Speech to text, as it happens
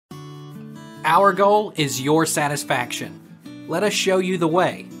Our goal is your satisfaction. Let us show you the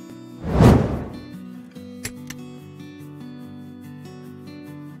way.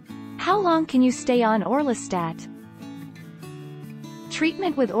 How long can you stay on Orlistat?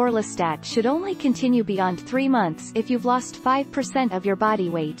 Treatment with Orlistat should only continue beyond 3 months if you've lost 5% of your body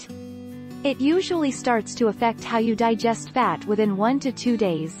weight. It usually starts to affect how you digest fat within 1 to 2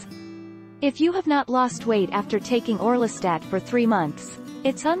 days. If you have not lost weight after taking Orlistat for 3 months,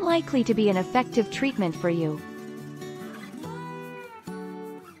 it's unlikely to be an effective treatment for you.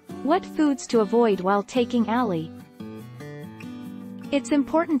 What foods to avoid while taking ALI? It's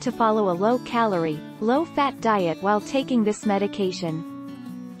important to follow a low-calorie, low-fat diet while taking this medication.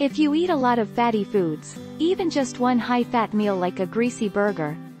 If you eat a lot of fatty foods, even just one high-fat meal like a greasy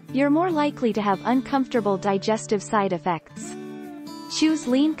burger, you're more likely to have uncomfortable digestive side effects. Choose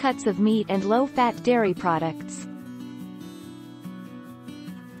lean cuts of meat and low-fat dairy products.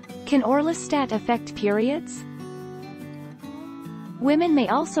 Can Orlistat affect periods? Women may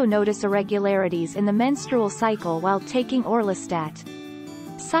also notice irregularities in the menstrual cycle while taking Orlistat.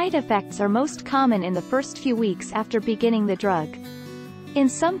 Side effects are most common in the first few weeks after beginning the drug. In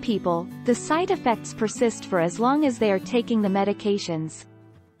some people, the side effects persist for as long as they are taking the medications.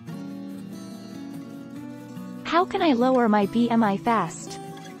 How can I lower my BMI fast?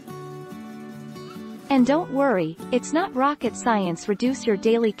 And don't worry, it's not rocket science. Reduce your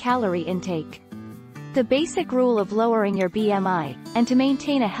daily calorie intake. The basic rule of lowering your BMI, and to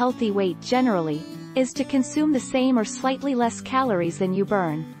maintain a healthy weight generally, is to consume the same or slightly less calories than you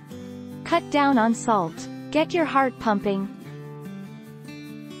burn. Cut down on salt. Get your heart pumping.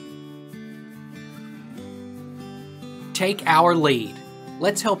 Take our lead.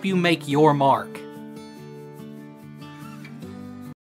 Let's help you make your mark.